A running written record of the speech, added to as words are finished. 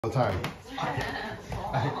all the time.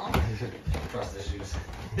 Trust issues.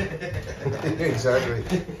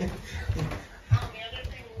 Exactly.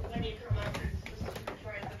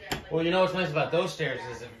 Well, you know what's nice about those stairs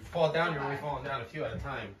is if you fall down, you're only falling down a few at a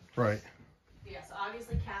time. Right. Yeah, so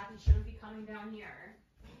obviously Kathy shouldn't be coming down here.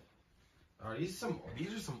 These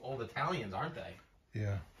are some old Italians, aren't they?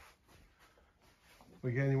 Yeah.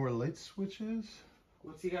 We got any more light switches?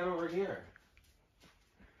 What's he got over here?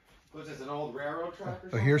 What's this, an old railroad track or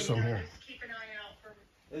something? Oh, here's some here. Just keep an eye out for.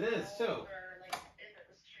 It is too. Like in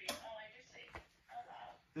the street. Oh, I do see.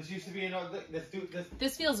 This used to be an old. This.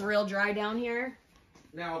 This feels real dry down here.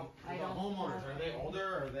 Now I the don't homeowners, are they older?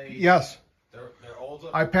 Or are they? Yes. They're older.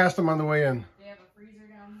 I passed them on the way in. They have a freezer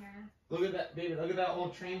down here. Look at that, baby. Look at that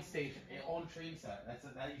old train station. Old train set. That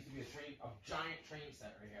used to be a giant train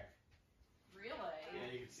set right here. Really?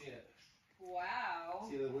 Yeah, you can see it. Wow.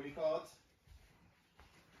 See the what do you call it?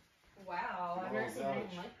 Wow. I've Oh, never seen gosh.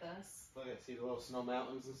 anything like this. Look at see the little snow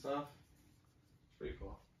mountains and stuff. It's pretty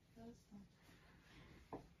cool.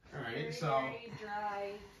 All right, Very, so very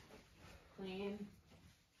dry, clean.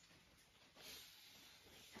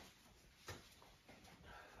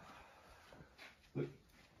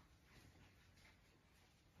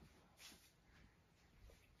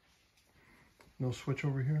 No switch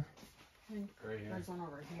over here? right here. There's one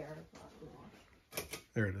over here.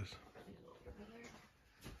 There it is.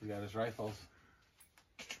 We got his rifles.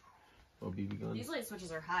 Little BB guns. These light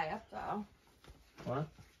switches are high up though. What?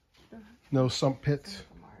 No sump Some pits. of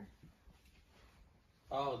them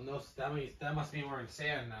are. Oh no, that must mean we're in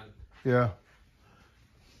sand then. Yeah.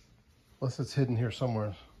 Unless it's hidden here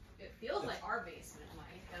somewhere. It feels like our basement,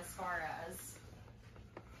 Mike, as far as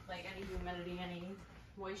like any humidity, any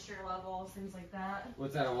moisture levels, things like that.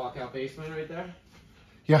 What's that? A walkout basement right there?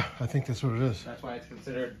 Yeah, I think that's what it is. That's why it's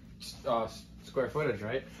considered square footage,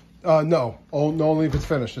 right? No. Oh, no, only if it's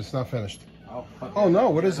finished. It's not finished. Oh, Oh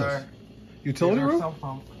no, what is this? Utility room? Sump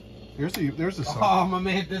pump. There's the sump. Oh my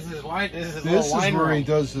man, this is wine. This is his This little is wine where he room.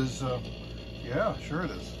 does his, yeah, sure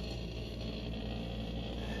it is.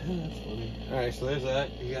 That's funny. All right, so there's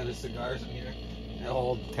that. You got his cigars in here. That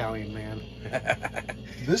old Italian man.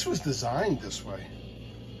 This was designed this way.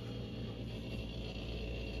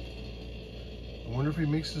 I wonder if he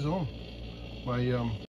makes his own. My